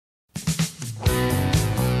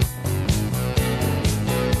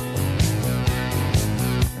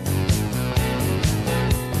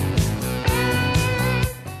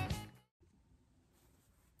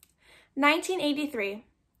1983.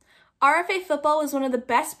 RFA football was one of the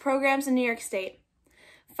best programs in New York State.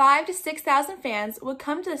 5,000 to 6,000 fans would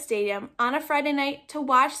come to the stadium on a Friday night to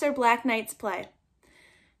watch their Black Knights play.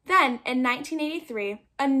 Then, in 1983,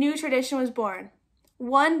 a new tradition was born,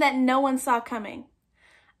 one that no one saw coming.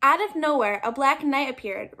 Out of nowhere, a Black Knight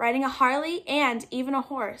appeared, riding a Harley and even a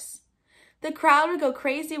horse. The crowd would go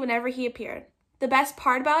crazy whenever he appeared. The best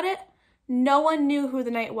part about it? No one knew who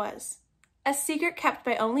the Knight was. A secret kept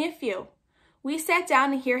by only a few. We sat down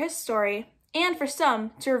to hear his story, and for some,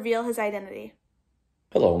 to reveal his identity.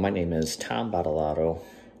 Hello, my name is Tom Bottolato,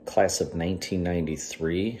 class of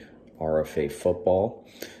 1993, RFA football.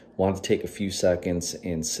 Wanted to take a few seconds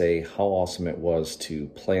and say how awesome it was to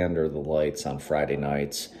play under the lights on Friday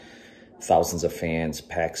nights. Thousands of fans,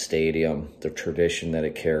 packed stadium, the tradition that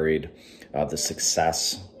it carried, the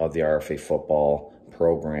success of the RFA football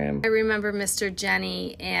program. I remember Mr.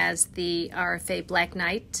 Jenny as the RFA Black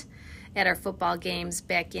Knight at our football games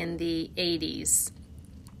back in the 80s.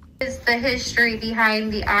 Is the history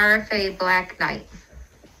behind the RFA Black Knight?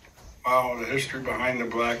 Wow, the history behind the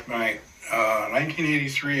Black Knight.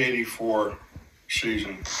 1983-84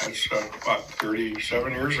 season. That's about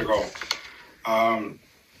 37 years ago.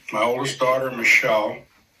 My oldest daughter, Michelle,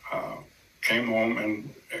 came home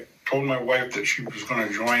and told my wife that she was going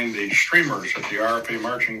to join the streamers at the RFA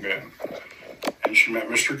marching band. And she met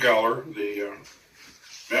Mr. Geller, the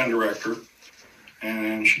band director,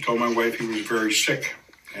 and she told my wife he was very sick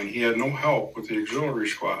and he had no help with the auxiliary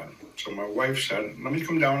squad. So my wife said, let me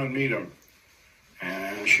come down and meet him.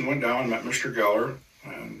 And she went down and met Mr. Geller,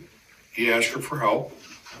 and he asked her for help.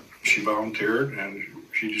 She volunteered, and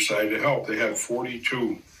she decided to help. They had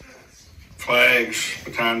 42 flags,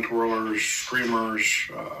 baton twirlers, streamers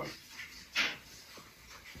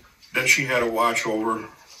that she had to watch over,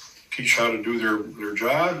 teach how to do their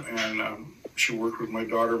job. And she worked with my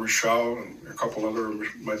daughter, Michelle, and a couple other of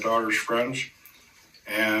my daughter's friends.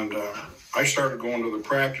 And I started going to the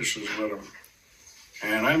practices with them.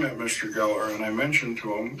 And I met Mr. Geller, and I mentioned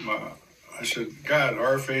to him, I said, God,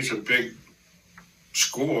 RFA's a big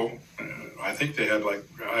school. I think they had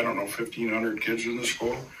 1,500 kids in the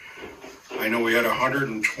school. I know we had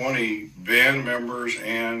 120 band members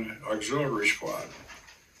and auxiliary squad.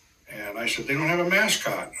 And I said, they don't have a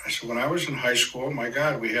mascot. I said, when I was in high school, my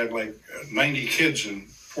God, we had 90 kids in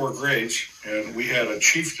 4 grades, and we had a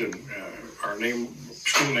chieftain. Our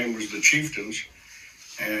school name was the Chieftains,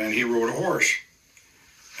 and he rode a horse.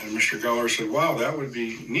 And Mr. Geller said, wow, that would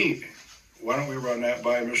be neat. Why don't we run that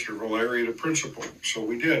by Mr. Valeri, the principal? So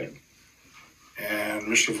we did. And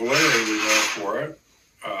Mr. Valeri was all for it.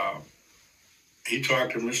 He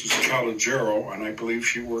talked to Mrs. Caligero, and I believe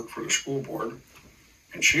she worked for the school board,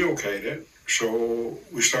 and she okayed it. So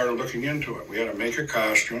we started looking into it. We had to make a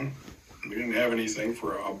costume. We didn't have anything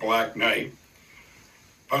for a Black Knight.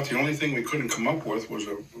 But the only thing we couldn't come up with was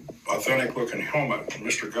an authentic-looking helmet.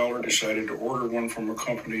 Mr. Geller decided to order one from a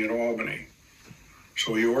company in Albany.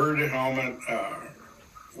 So he ordered a helmet.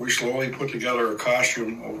 We slowly put together a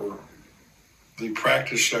costume over the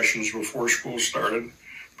practice sessions before school started.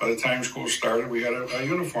 By the time school started, we had a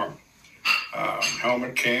uniform.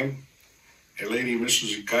 Helmet came. A lady,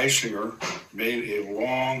 Mrs. Geisinger, made a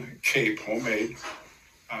long cape, homemade.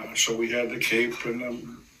 So we had the cape,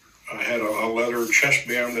 and I had a leather chest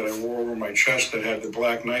band that I wore over my chest that had the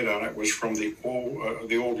Black Knight on it. It was from the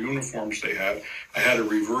old uniforms they had. I had to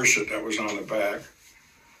reverse it. That was on the back.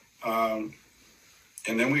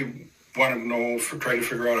 And then we wanted to know, try to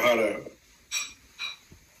figure out how to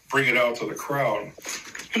bring it out to the crowd.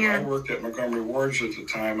 Yeah. I worked at Montgomery Ward's at the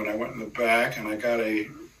time, and I went in the back, and I got a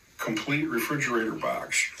complete refrigerator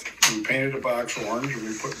box. We painted the box orange, and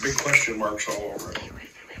we put big question marks all over it.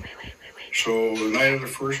 So the night of the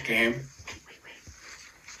first game,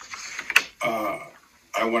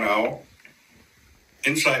 I went out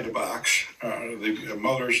inside the box. The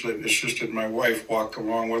mothers that assisted my wife walked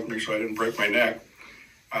along with me so I didn't break my neck.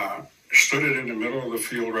 Stood it in the middle of the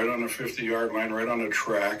field, right on the 50-yard line, right on the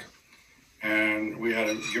track. And we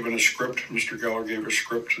had given a script. Mr. Geller gave a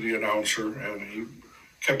script to the announcer, and he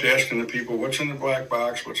kept asking the people, what's in the black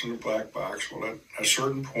box? What's in the black box? Well, at a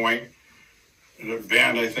certain point, the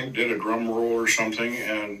band, I think, did a drum roll or something,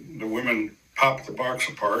 and the women popped the box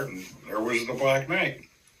apart, and there was the Black Knight.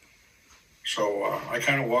 So I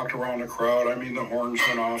kind of walked around the crowd. I mean, the horns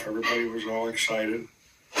went off. Everybody was all excited.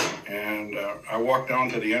 And I walked down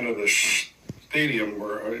to the end of the stadium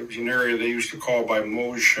where it was an area they used to call by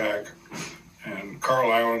Moe's Shack. And Carl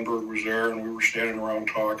Eilenberg was there, and we were standing around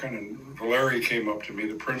talking. And Valeri came up to me,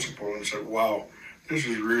 the principal, and said, wow, this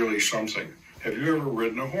is really something. Have you ever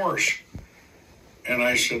ridden a horse? And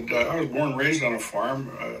I said, I was born and raised on a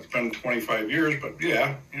farm. It's been 25 years, but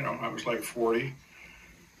yeah, I was like 40.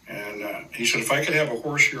 And he said, if I could have a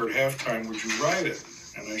horse here at halftime, would you ride it?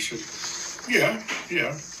 And I said,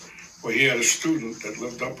 yeah. Well, he had a student that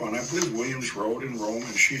lived up on, I believe, Williams Road in Rome,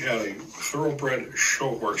 and she had a thoroughbred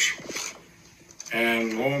show horse.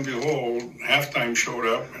 And lo and behold, halftime showed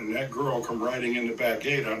up, and that girl come riding in the back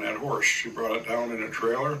gate on that horse. She brought it down in a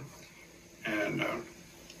trailer and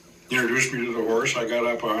introduced me to the horse. I got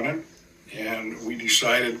up on it, and we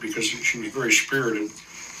decided, because she was very spirited,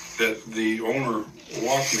 that the owner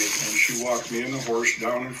walked me, and she walked me and the horse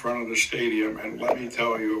down in front of the stadium. And let me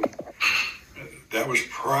tell you, that was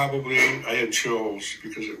probably, I had chills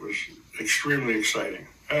because it was extremely exciting.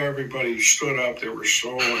 Everybody stood up. They were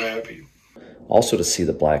so happy. Also to see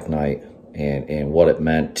the Black Knight and what it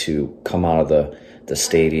meant to come out of the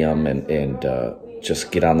stadium and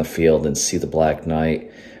just get on the field and see the Black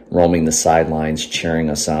Knight roaming the sidelines, cheering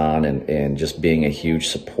us on, and just being a huge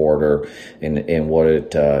supporter in what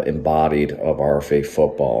it embodied of RFA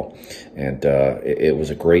football. And it was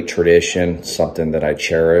a great tradition, something that I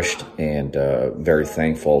cherished, and very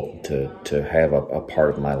thankful to have a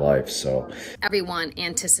part of my life. So everyone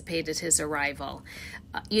anticipated his arrival.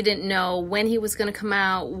 You didn't know when he was going to come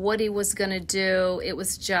out, what he was going to do. It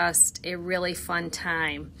was just a really fun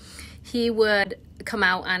time. He would come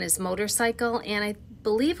out on his motorcycle, and I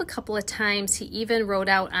believe a couple of times he even rode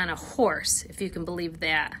out on a horse, if you can believe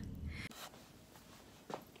that.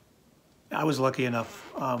 I was lucky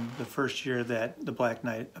enough, the first year that the Black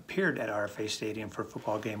Knight appeared at RFA Stadium for a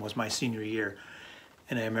football game was my senior year.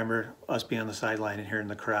 And I remember us being on the sideline and hearing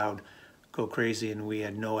the crowd go crazy, and we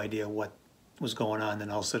had no idea what was going on.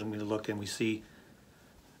 Then all of a sudden we look and we see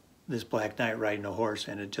this Black Knight riding a horse,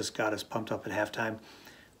 and it just got us pumped up at halftime.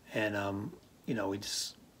 And, we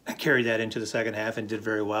just carried that into the second half and did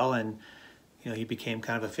very well. And, he became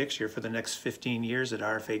kind of a fixture for the next 15 years at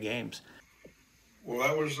RFA games. Well,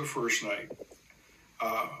 that was the first night.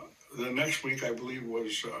 The next week, I believe,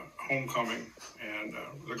 was homecoming, and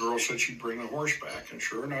the girl said she'd bring the horse back. And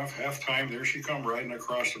sure enough, halftime, there she come riding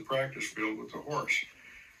across the practice field with the horse.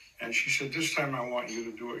 And she said, this time I want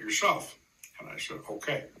you to do it yourself. And I said,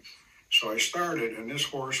 okay. So I started, and this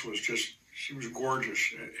horse was she was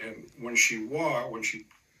gorgeous. And when she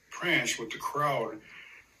pranced with the crowd,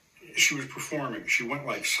 she was performing. She went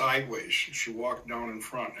like sideways. She walked down in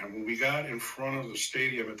front. And when we got in front of the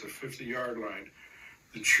stadium at the 50-yard line,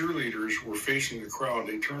 the cheerleaders were facing the crowd.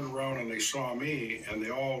 They turned around and they saw me, and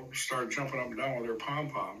they all started jumping up and down with their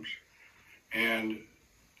pom-poms. And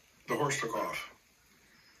the horse took off.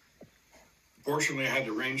 Fortunately, I had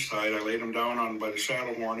the reins tied. I laid him down by the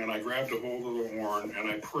saddle horn, and I grabbed a hold of the horn, and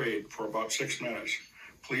I prayed for about 6 minutes.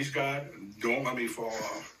 Please, God, don't let me fall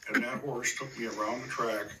off. And that horse took me around the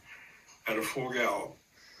track at a full gallop,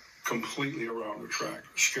 completely around the track,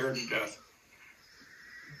 scared to death.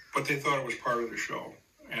 But they thought it was part of the show,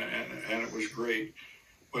 and it was great.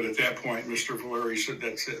 But at that point, Mr. Valeri said,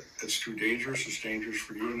 that's it. It's too dangerous. It's dangerous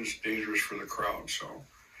for you, and it's dangerous for the crowd. So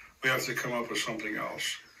we have to come up with something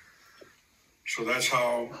else. So that's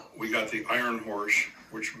how we got the Iron Horse,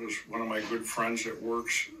 which was one of my good friends at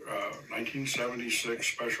work's 1976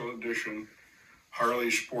 special edition Harley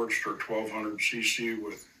Sportster 1200cc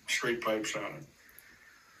with straight pipes on it.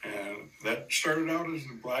 And that started out as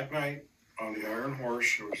the Black Knight on the Iron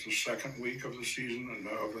Horse. It was the second week of the season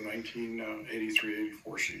of the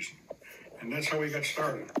 1983-84 season. And that's how we got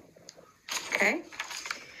started. Okay.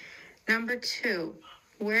 Number 2.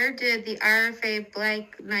 Where did the RFA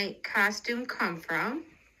Black Knight costume come from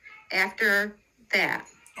after that?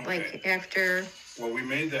 Okay. Well, we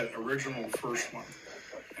made that original first one,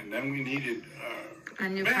 and then we needed a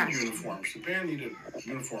new band costume. uniforms. The band needed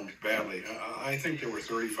uniforms badly. I think they were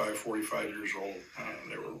 35, 45 years old.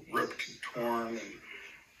 They were ripped and torn and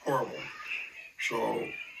horrible. So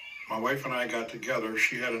my wife and I got together.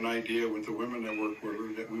 She had an idea with the women that worked with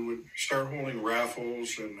her that we would start holding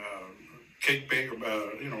raffles and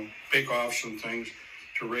bake-offs and things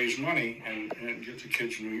to raise money and get the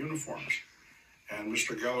kids new uniforms. And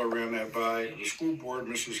Mr. Geller ran that by the school board,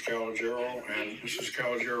 Mrs. Calogero, and Mrs.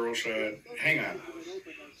 Calogero said, hang on,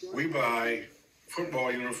 we buy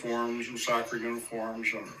football uniforms and soccer uniforms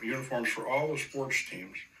and uniforms for all the sports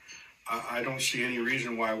teams. I don't see any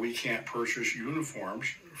reason why we can't purchase uniforms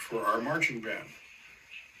for our marching band.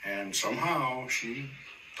 And somehow she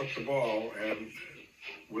took the ball, and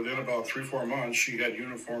within about 3-4 months, she had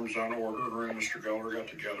uniforms on order. Her and Mr. Geller got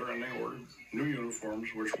together, and they ordered new uniforms,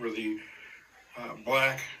 which were the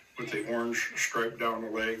black with the orange stripe down the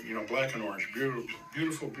leg, black and orange. Beautiful,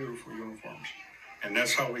 beautiful, beautiful uniforms. And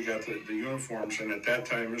that's how we got the uniforms. And at that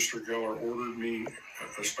time, Mr. Geller ordered me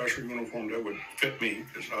a special uniform that would fit me,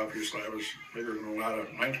 because obviously I was bigger than a lot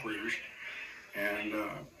of ninth graders. And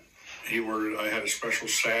I had a special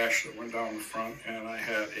sash that went down the front, and I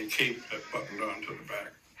had a cape that buttoned onto the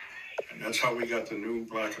back. And that's how we got the new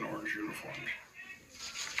black and orange uniforms.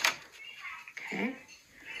 Okay.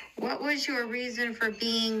 What was your reason for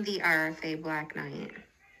being the RFA Black Knight?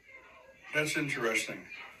 That's interesting.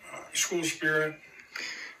 School spirit,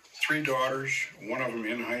 3 daughters, one of them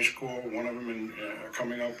in high school, one of them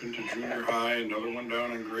coming up into junior high, another one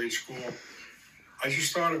down in grade school. I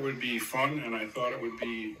just thought it would be fun, and I thought it would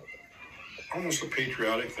be almost a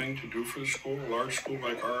patriotic thing to do for the school. A large school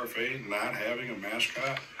like RFA not having a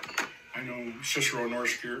mascot. I know Cicero,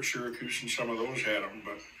 North Syracuse, and some of those had them,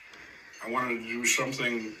 but I wanted to do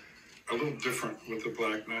something a little different with the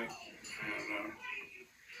Black Knight.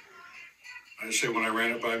 And I say when I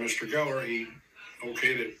ran it by Mr. Geller, he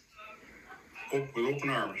okayed it with open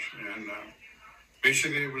arms. And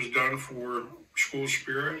basically it was done for school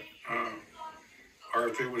spirit.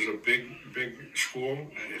 RFA was a big school.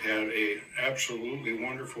 It had a absolutely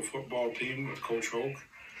wonderful football team with Coach Hoke.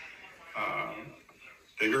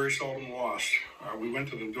 They very seldom lost. We went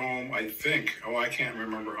to the Dome, I can't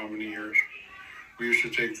remember how many years. We used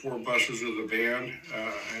to take 4 buses of the band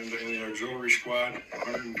and the auxiliary squad,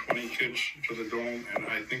 120 kids to the Dome, and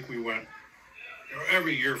I think we went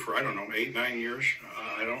every year for, 8, 9 years.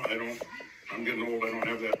 I'm getting old, I don't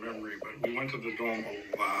have that memory, but we went to the Dome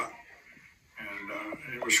a lot. And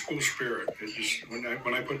it was school spirit. It just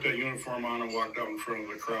when I put that uniform on and walked out in front of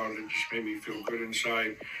the crowd, it just made me feel good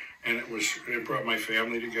inside. And it brought my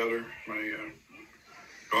family together. My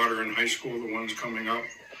daughter in high school, the ones coming up,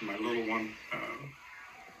 my little one.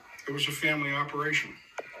 It was a family operation.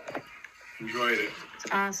 Enjoyed it. It's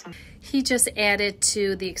awesome. He just added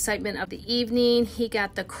to the excitement of the evening. He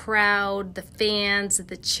got the crowd, the fans,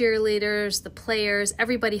 the cheerleaders, the players,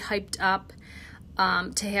 everybody hyped up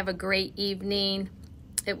to have a great evening.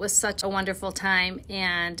 It was such a wonderful time,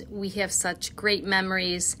 and we have such great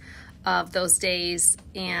memories of those days,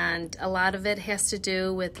 and a lot of it has to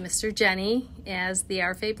do with Mr. Jenny as the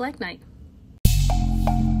RFA Black Knight.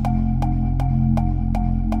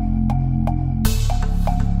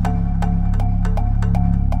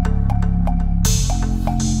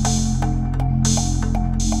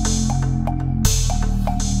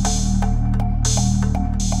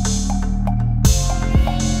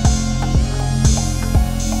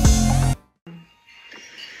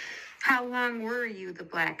 How long were you the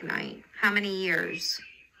Black Knight? How many years?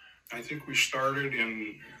 I think we started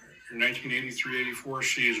in 1983-84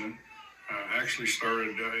 season. Actually started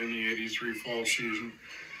in the 83 fall season.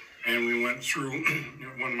 And we went through,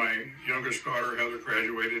 when my youngest daughter, Heather,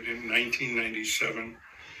 graduated in 1997,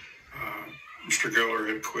 Mr. Geller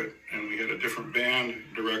had quit, and we had a different band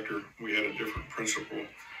director. We had a different principal.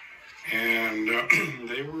 And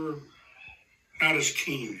they were not as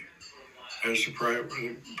keen as the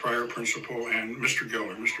prior principal and Mr.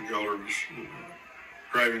 Geller. Mr. Geller was the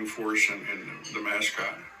driving force and the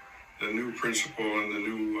mascot. The new principal and the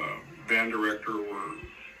new band director were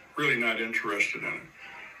really not interested in it.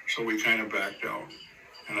 So we kind of backed out.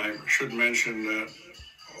 And I should mention that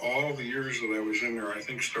all the years that I was in there, I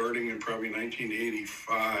think starting in probably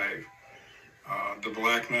 1985, the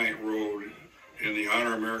Black Knight rode in the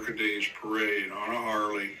Honor America Days parade on a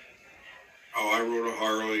Harley. Oh, I rode a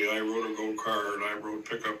Harley, I rode a go-kart, I rode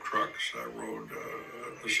pickup trucks, I rode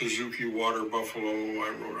a Suzuki Water Buffalo, I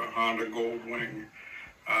rode a Honda Goldwing.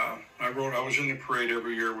 I was in the parade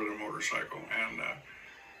every year with a motorcycle, and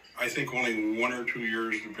I think only 1 or 2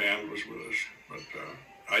 years the band was with us. But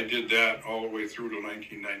I did that all the way through to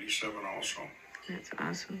 1997 also. That's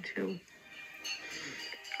awesome, too.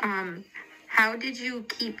 How did you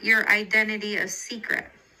keep your identity a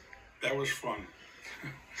secret? That was fun.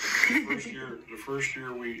 The first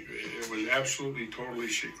year it was absolutely totally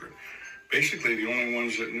secret. Basically, the only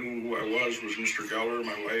ones that knew who I was Mr. Geller,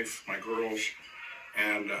 my wife, my girls,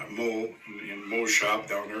 and Mo in Mo's shop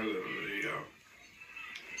down there, the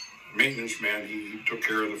maintenance man. He took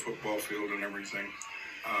care of the football field and everything.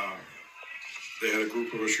 They had a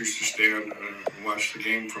group of us used to stand and watch the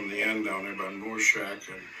game from the end down there by Mo's shack,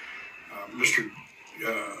 and Mr.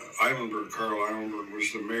 Carl Eilenberg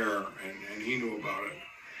was the mayor, and he knew about it.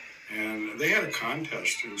 And they had a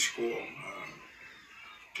contest in school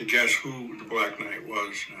to guess who the Black Knight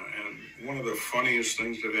was. And one of the funniest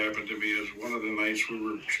things that happened to me is one of the nights we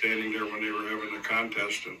were standing there when they were having the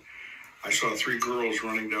contest, and I saw 3 girls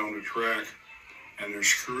running down the track, and they're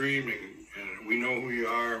screaming, and we know who you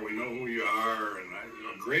are, we know who you are. And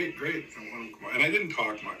great. And I didn't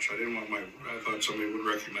talk much. I thought somebody would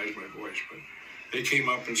recognize my voice, but they came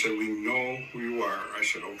up and said, we know who you are. I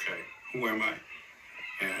said, okay, who am I?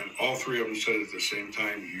 And all three of them said at the same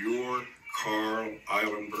time, you're Carl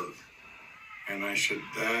Eilenberg. And I said,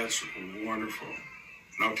 that's wonderful.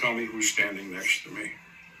 Now tell me who's standing next to me.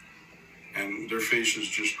 And their faces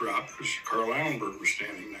just dropped because Carl Eilenberg was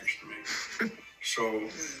standing next to me. So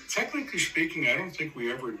technically speaking, I don't think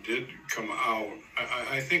we ever did come out.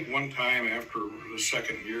 I think one time after the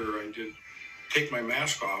second year, I did take my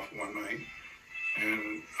mask off one night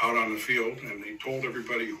and out on the field, and they told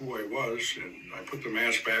everybody who I was, and I put the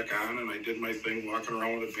mask back on, and I did my thing walking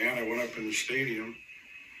around with a band. I went up in the stadium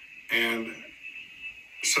and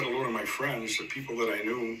said hello to my friends, the people that I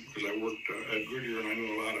knew, because I worked at Goodyear, and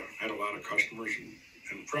I had a lot of customers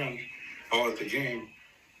and friends all at the game,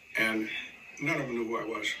 and none of them knew who I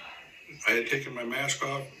was. I had taken my mask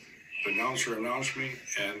off, the announcer announced me,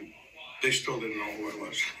 and they still didn't know who I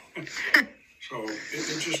was. So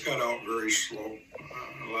it just got out very slow.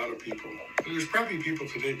 A lot of people. There's probably people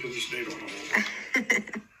today to this day don't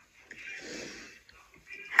know.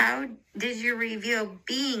 How did you reveal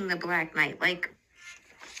being the Black Knight? Like,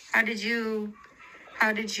 how did you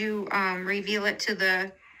reveal it to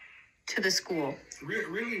the school?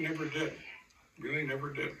 Really never did. Really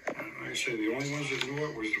never did. And like I say, the only ones that knew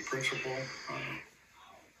it was the principal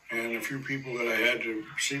and a few people that I had to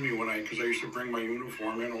see me because I used to bring my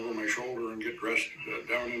uniform in over my shoulder and get dressed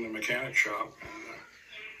down in the mechanic shop.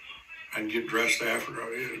 And I'd get dressed after,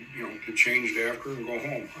 get changed after and go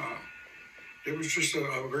home. It was just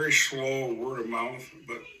a very slow word of mouth,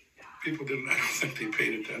 but people I don't think they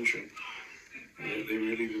paid attention. They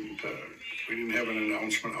really didn't. We didn't have an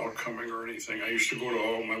announcement out coming or anything. I used to go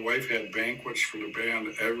to my wife had banquets for the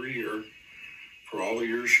band every year. For all the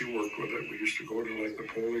years she worked with it, we used to go to like the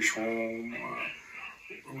Polish home.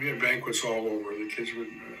 We had banquets all over. The kids would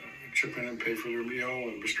chip in and pay for their meal,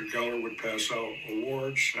 and Mr. Geller would pass out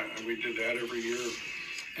awards. We did that every year.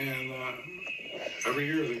 And every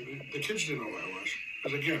year, the kids didn't know who I was.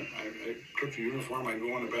 Because again, I took the uniform, I'd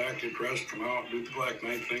go in the back, get dressed, come out, do the Black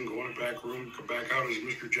Knight thing, go in the back room, come back out as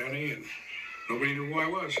Mr. Jenny, and nobody knew who I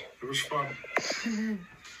was. It was fun. Mm-hmm.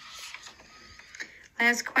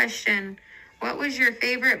 Last question. What was your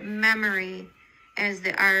favorite memory as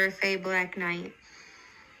the RFA Black Knight?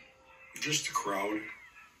 Just the crowd.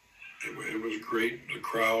 It was great. The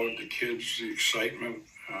crowd, the kids, the excitement.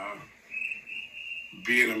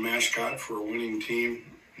 Being a mascot for a winning team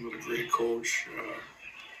with a great coach,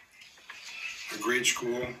 a great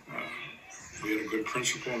school. We had a good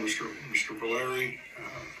principal, Mr. Valeri.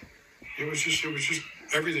 It was just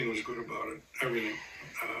everything was good about it. Everything.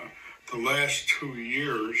 The last 2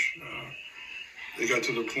 years, they got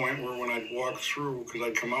to the point where when I'd walk through, because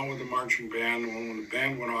I'd come out with the marching band, and when the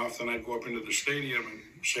band went off, then I'd go up into the stadium and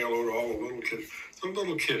say hello to all the little kids. The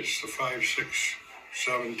little kids, the 5, 6,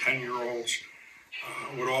 7, 10-year-olds,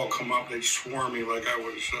 would all come up. They'd swarm me like I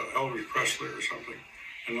was Elvis Presley or something.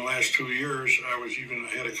 In the last 2 years, I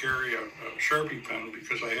had to carry a Sharpie pen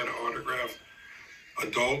because I had to autograph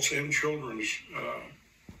adults and children's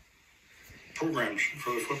programs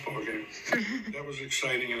for the football game. That was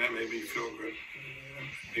exciting, and that made me feel good.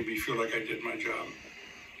 Made me feel like I did my job.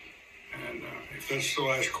 And if that's the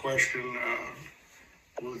last question,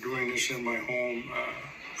 we're doing this in my home.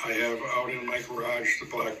 I have out in my garage the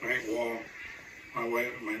Black Knight wall.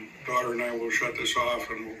 My daughter and I will shut this off,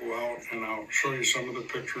 and we'll go out, and I'll show you some of the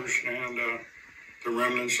pictures and the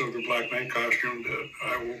remnants of the Black Knight costume that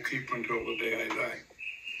I will keep until the day I die.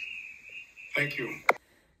 Thank you.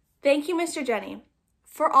 Thank you, Mr. Jenny,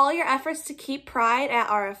 for all your efforts to keep pride at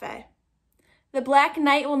RFA. The Black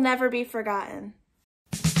Knight will never be forgotten.